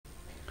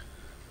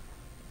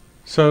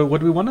So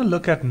what we want to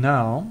look at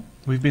now,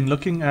 we've been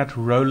looking at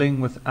rolling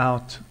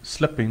without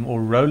slipping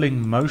or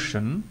rolling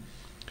motion,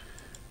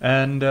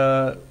 and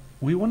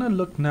we want to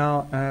look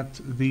now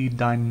at the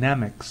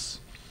dynamics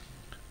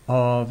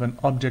of an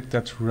object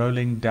that's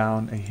rolling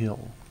down a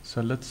hill. So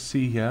let's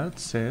see here. It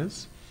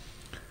says,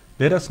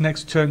 let us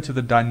next turn to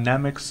the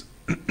dynamics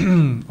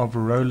of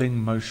rolling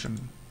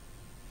motion.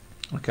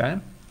 Okay,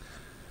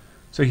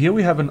 so here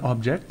we have an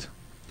object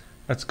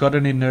that's got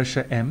an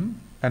inertia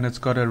m and it's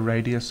got a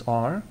radius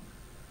r.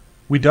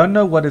 We don't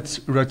know what its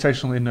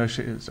rotational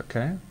inertia is,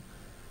 okay?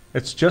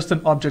 It's just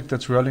an object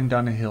that's rolling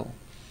down a hill.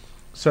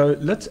 So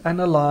let's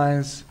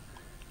analyze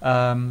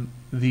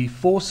the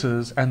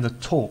forces and the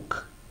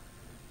torque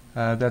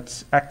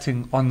that's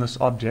acting on this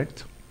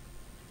object.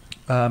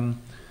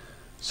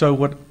 So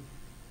what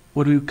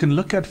we can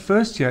look at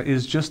first here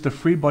is just the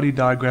free body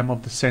diagram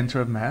of the center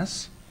of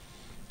mass.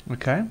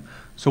 Okay,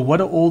 so what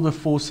are all the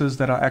forces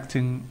that are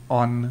acting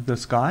on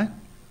this guy?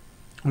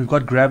 We've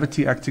got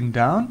gravity acting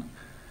down.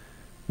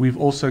 We've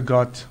also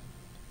got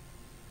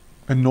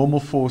a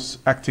normal force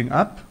acting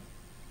up.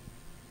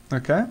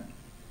 Okay,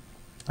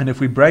 and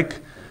if we break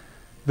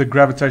the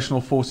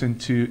gravitational force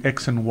into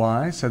x and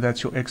y, so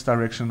that's your x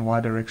direction and y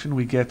direction,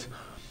 we get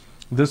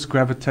this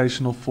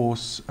gravitational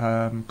force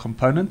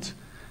component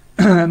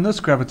and this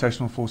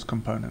gravitational force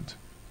component.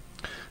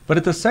 But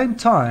at the same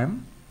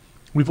time,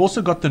 we've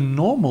also got the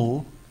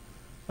normal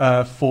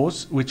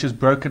force, which is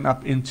broken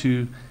up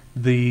into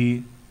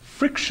the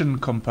friction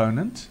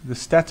component, the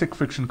static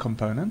friction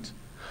component.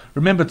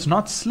 Remember, it's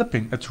not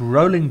slipping, it's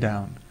rolling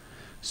down.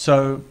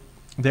 So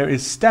there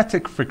is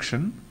static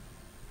friction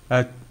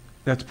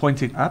that's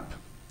pointing up,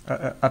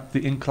 up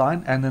the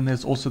incline, and then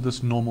there's also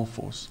this normal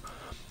force.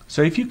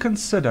 So if you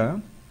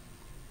consider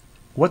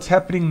what's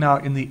happening now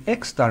in the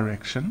x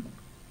direction,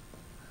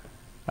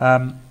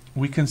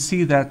 we can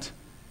see that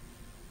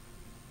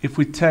if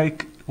we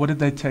take, what did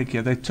they take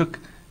here? They took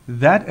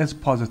that as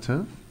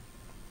positive.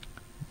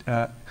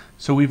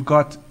 So we've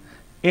got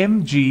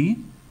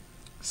mg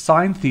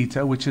sine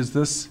theta, which is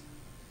this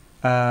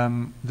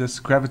this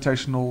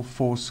gravitational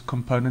force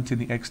component in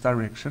the x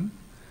direction,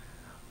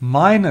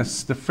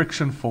 minus the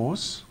friction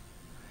force,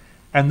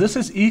 and this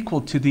is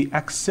equal to the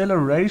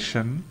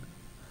acceleration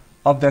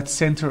of that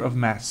center of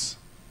mass.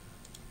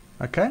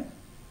 Okay?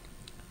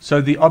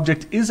 So the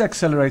object is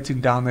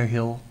accelerating down the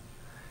hill,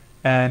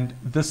 and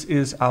this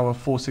is our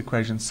force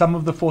equation. Sum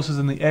of the forces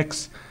in the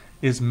x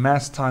is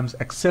mass times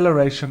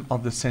acceleration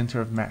of the center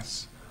of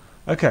mass.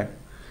 Okay.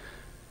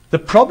 The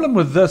problem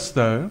with this,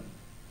 though,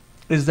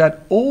 is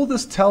that all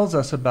this tells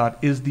us about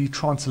is the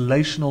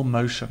translational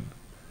motion.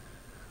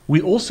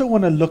 We also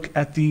want to look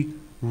at the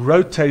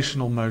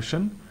rotational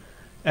motion,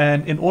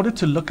 and in order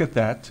to look at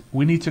that,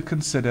 we need to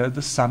consider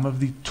the sum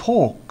of the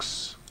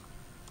torques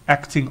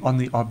acting on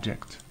the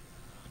object.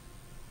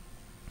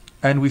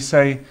 And we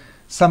say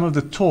sum of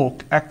the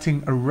torque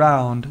acting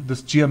around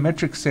this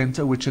geometric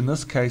center, which in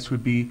this case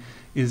would be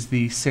is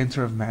the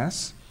center of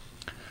mass.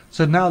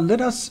 So now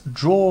let us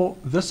draw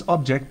this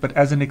object, but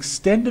as an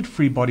extended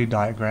free body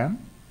diagram,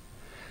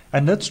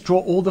 and let's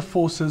draw all the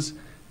forces.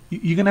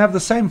 You're going to have the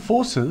same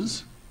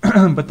forces,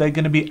 but they're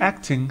going to be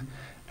acting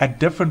at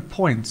different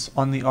points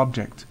on the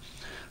object.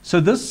 So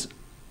this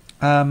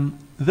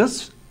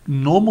this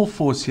normal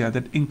force here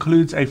that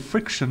includes a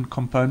friction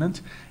component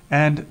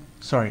and,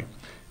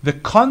 the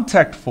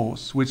contact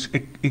force, which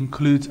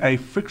includes a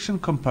friction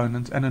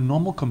component and a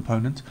normal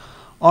component,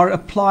 are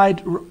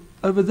applied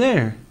over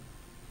there.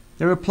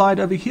 They're applied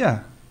over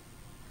here.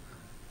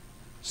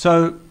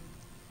 So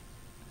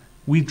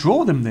we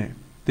draw them there.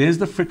 There's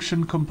the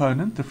friction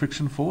component, the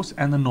friction force,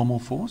 and the normal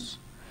force.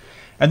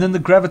 And then the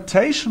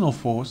gravitational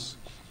force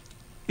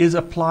is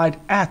applied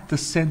at the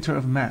center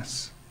of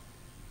mass.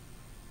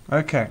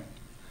 Okay.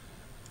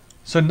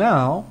 So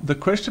now the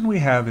question we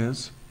have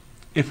is,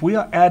 if we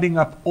are adding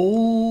up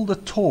all the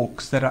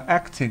torques that are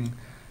acting,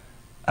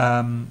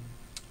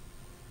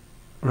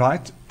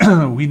 right,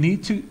 we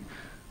need to,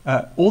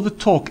 all the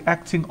torque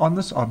acting on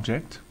this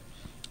object,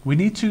 we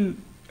need to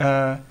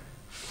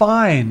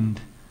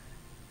find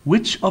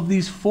which of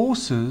these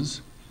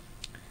forces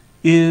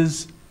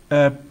is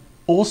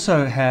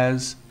also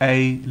has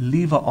a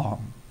lever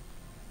arm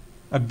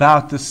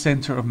about the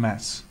center of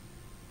mass.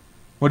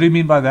 What do you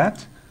mean by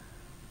that?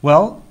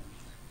 Well,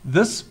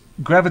 this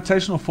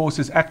gravitational force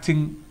is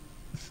acting,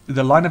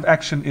 the line of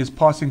action is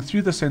passing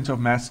through the center of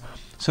mass,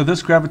 so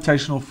this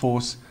gravitational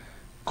force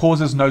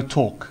causes no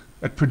torque.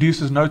 It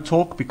produces no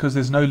torque because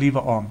there's no lever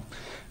arm.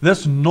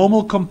 This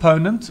normal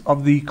component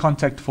of the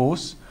contact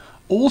force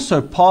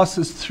also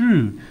passes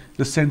through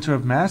the center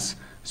of mass,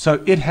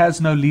 so it has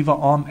no lever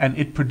arm and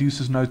it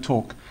produces no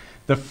torque.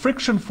 The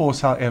friction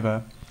force,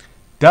 however,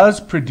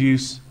 does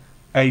produce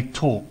a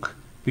torque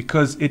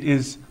because it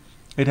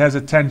has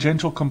a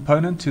tangential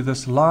component to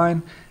this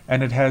line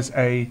and it has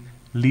a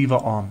lever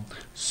arm.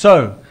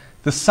 So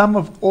the sum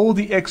of all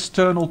the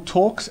external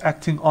torques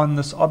acting on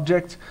this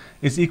object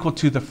is equal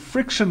to the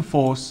friction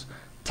force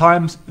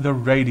times the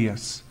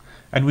radius.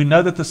 And we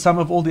know that the sum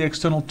of all the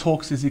external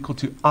torques is equal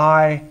to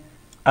I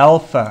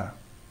alpha.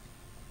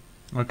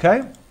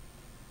 Okay?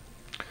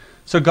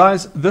 So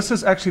guys, this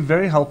is actually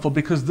very helpful,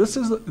 because this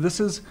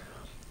is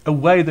a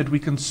way that we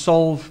can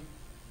solve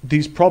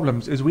these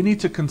problems. Is we need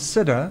to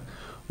consider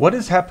what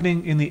is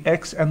happening in the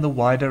x and the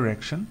y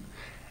direction,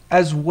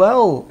 as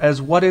well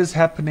as what is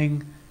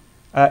happening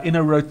in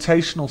a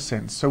rotational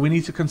sense. So we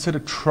need to consider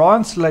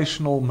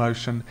translational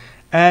motion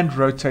and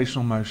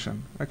rotational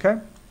motion. Okay?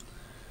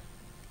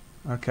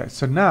 Okay,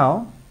 so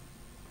now,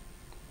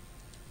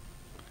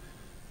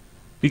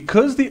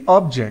 because the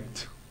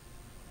object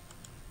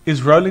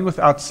is rolling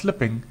without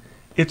slipping,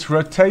 its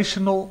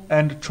rotational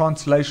and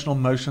translational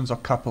motions are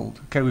coupled.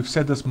 Okay, we've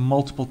said this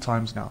multiple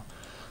times now.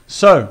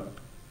 So,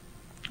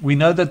 we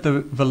know that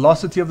the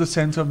velocity of the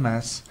center of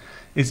mass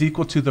is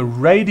equal to the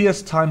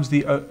radius times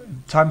the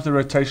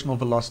rotational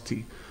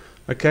velocity.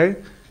 Okay,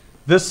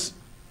 this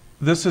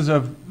is a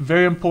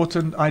very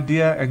important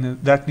idea,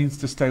 and that needs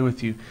to stay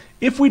with you.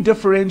 If we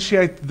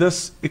differentiate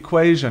this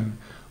equation,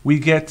 we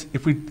get,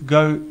 if we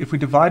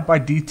divide by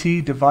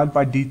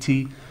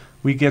dt,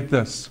 we get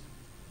this.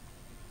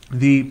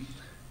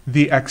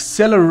 The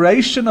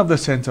acceleration of the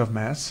center of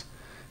mass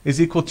is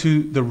equal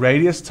to the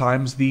radius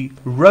times the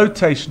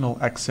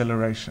rotational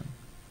acceleration.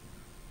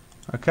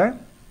 Okay?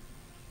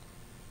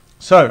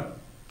 So,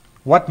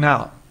 what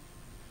now?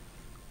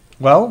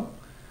 Well,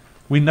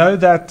 we know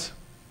that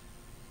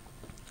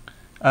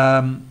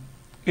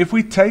if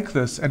we take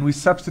this and we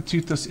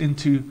substitute this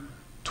into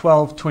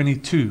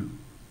 1222,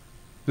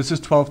 this is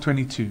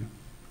 1222.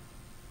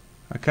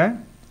 Okay?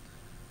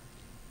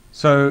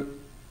 So,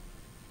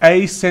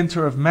 A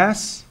center of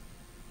mass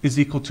is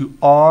equal to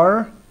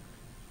R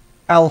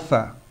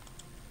alpha.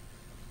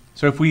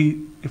 So if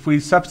we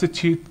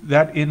substitute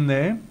that in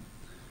there,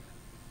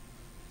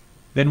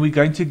 then we're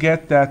going to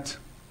get that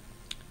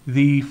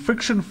the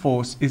friction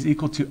force is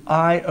equal to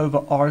I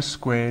over R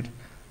squared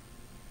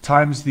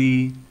times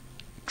the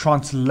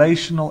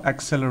translational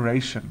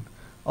acceleration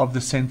of the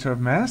center of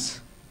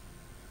mass.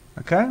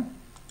 Okay?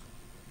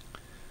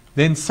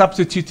 Then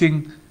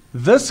substituting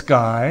this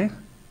guy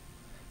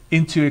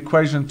into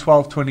equation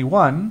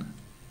 1221,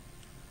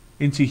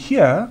 into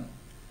here,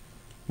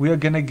 we are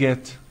going to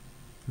get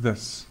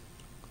this.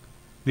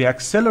 The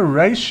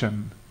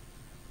acceleration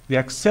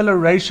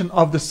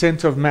of the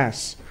center of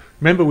mass.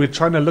 Remember, we're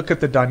trying to look at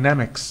the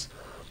dynamics.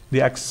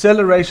 The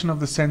acceleration of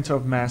the center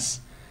of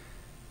mass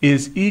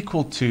is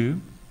equal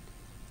to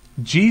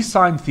g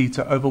sine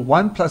theta over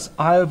 1 plus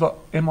I over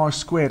mr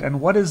squared.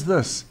 And what is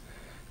this?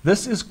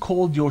 This is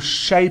called your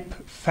shape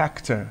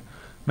factor.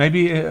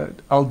 Maybe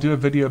I'll do a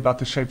video about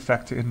the shape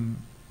factor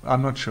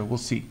I'm not sure, we'll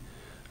see.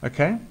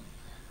 Okay?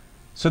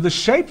 So the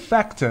shape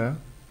factor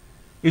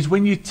is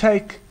when you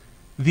take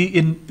the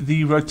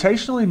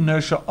rotational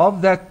inertia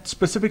of that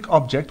specific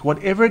object,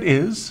 whatever it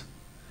is,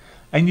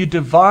 and you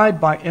divide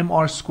by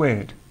mr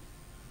squared.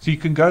 So you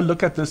can go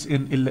look at this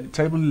in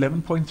table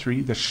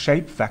 11.3, the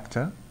shape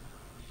factor.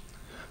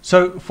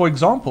 So for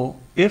example,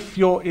 if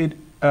your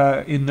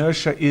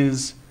inertia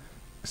is,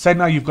 say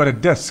now you've got a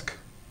disk,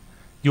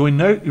 your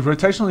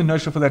rotational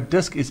inertia for that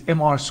disk is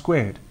mr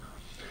squared.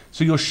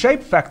 So your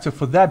shape factor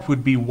for that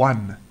would be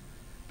 1,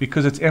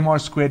 because it's mr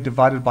squared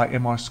divided by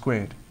mr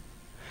squared.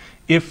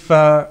 If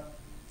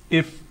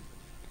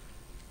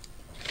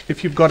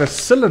you've got a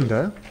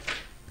cylinder,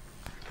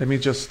 let me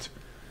just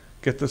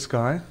get this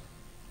guy.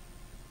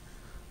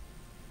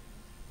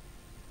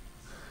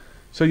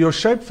 So your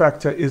shape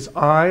factor is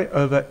I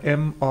over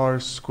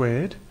mr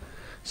squared.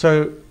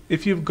 So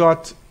if you've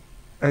got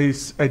a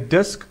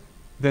disk,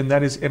 then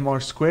that is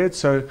mr squared.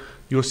 So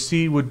your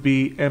C would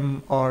be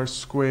mr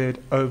squared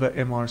over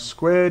mr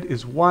squared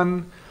is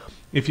 1.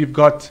 If you've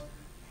got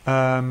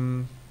a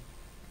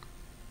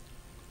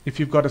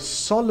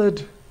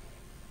solid,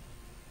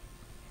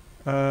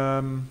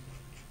 I've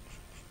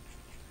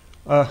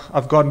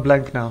gone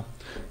blank now,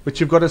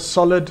 but you've got a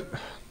solid,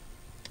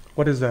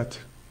 what is that?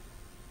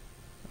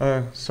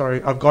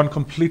 Sorry, I've gone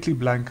completely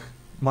blank.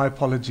 My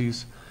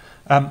apologies.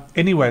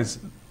 Anyways,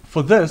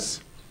 for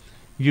this,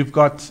 you've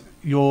got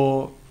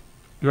your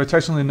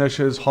rotational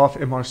inertia is half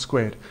mr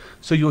squared.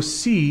 So your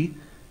C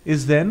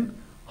is then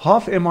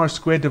half mr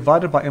squared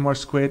divided by mr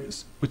squared,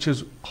 which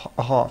is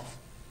a half.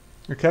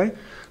 Okay?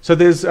 So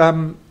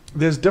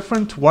there's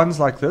different ones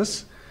like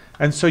this.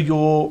 And so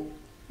your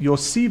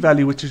C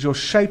value, which is your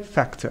shape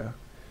factor,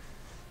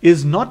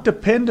 is not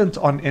dependent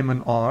on M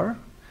and R.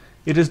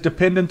 It is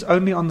dependent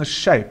only on the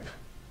shape.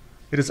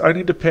 It is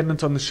only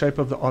dependent on the shape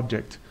of the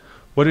object.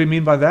 What do we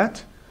mean by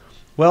that?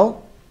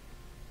 Well,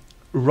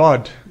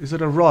 rod. Is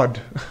it a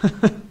rod?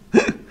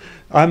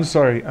 I'm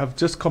sorry, I've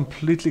just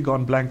completely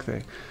gone blank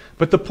there.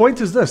 But the point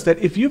is this, that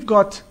if you've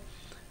got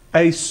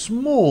a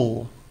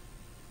small,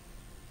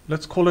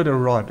 let's call it a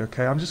rod,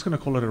 okay? I'm just going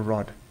to call it a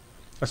rod.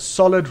 A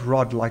solid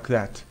rod like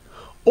that.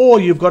 Or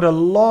you've got a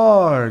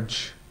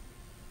large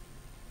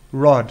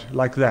rod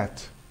like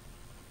that.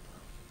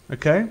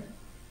 Okay?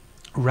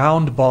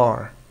 Round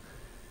bar.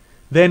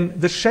 Then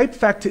the shape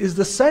factor is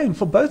the same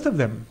for both of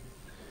them.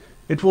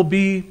 It will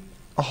be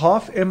a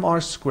half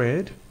mr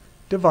squared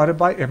divided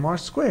by mr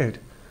squared,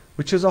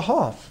 which is a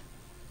half.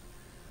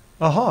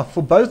 Aha,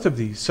 for both of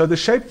these. So the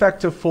shape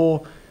factor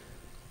for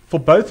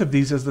both of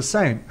these is the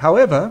same.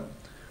 However,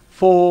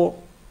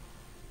 for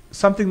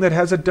something that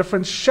has a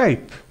different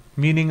shape,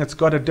 meaning it's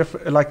got a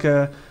different,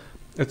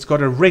 it's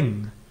got a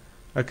ring,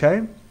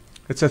 okay?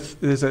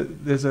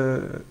 There's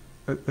a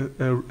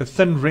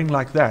thin ring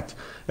like that.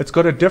 It's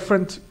got a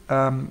different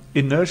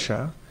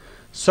inertia,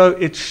 so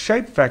its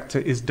shape factor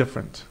is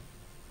different.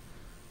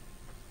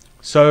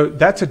 So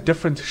that's a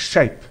different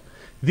shape.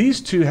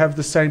 These two have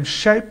the same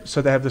shape,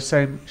 so they have the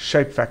same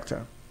shape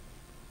factor.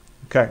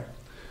 Okay.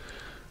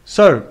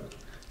 So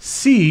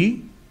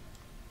C,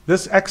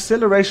 this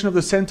acceleration of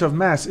the center of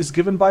mass, is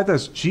given by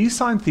this, g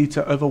sine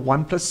theta over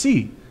 1 plus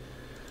c.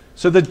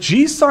 So the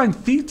g sine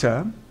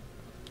theta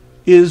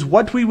is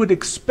what we would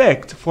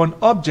expect for an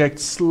object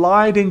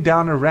sliding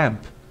down a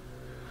ramp.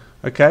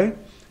 Okay?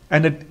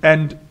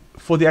 And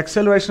for the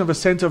acceleration of a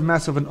center of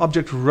mass of an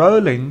object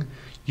rolling,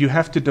 you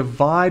have to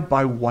divide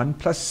by 1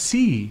 plus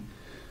c.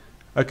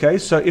 Okay,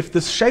 so if the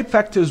shape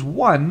factor is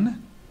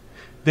 1,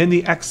 then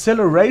the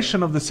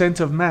acceleration of the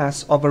center of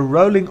mass of a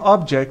rolling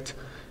object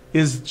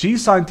is g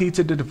sine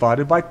theta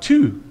divided by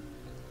 2.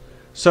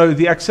 So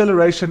the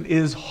acceleration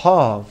is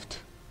halved.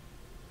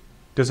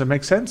 Does it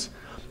make sense?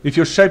 If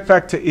your shape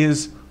factor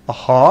is a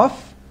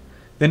half,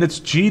 then it's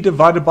g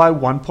divided by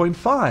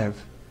 1.5.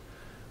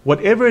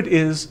 Whatever it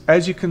is,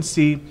 as you can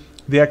see,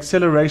 the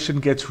acceleration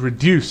gets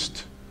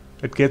reduced.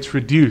 It gets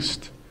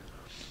reduced.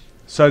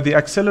 So the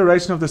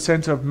acceleration of the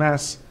center of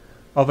mass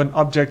of an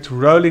object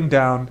rolling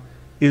down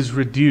is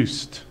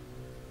reduced.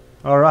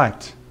 All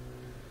right.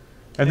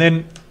 And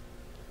then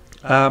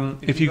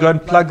if you go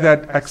and plug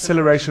that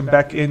acceleration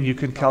back in, you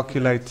can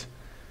calculate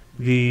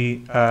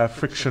the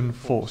friction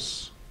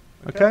force.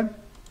 Okay?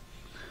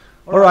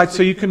 All right,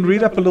 so you can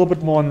read up a little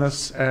bit more on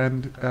this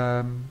and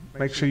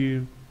make sure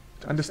you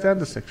understand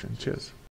this section. Cheers.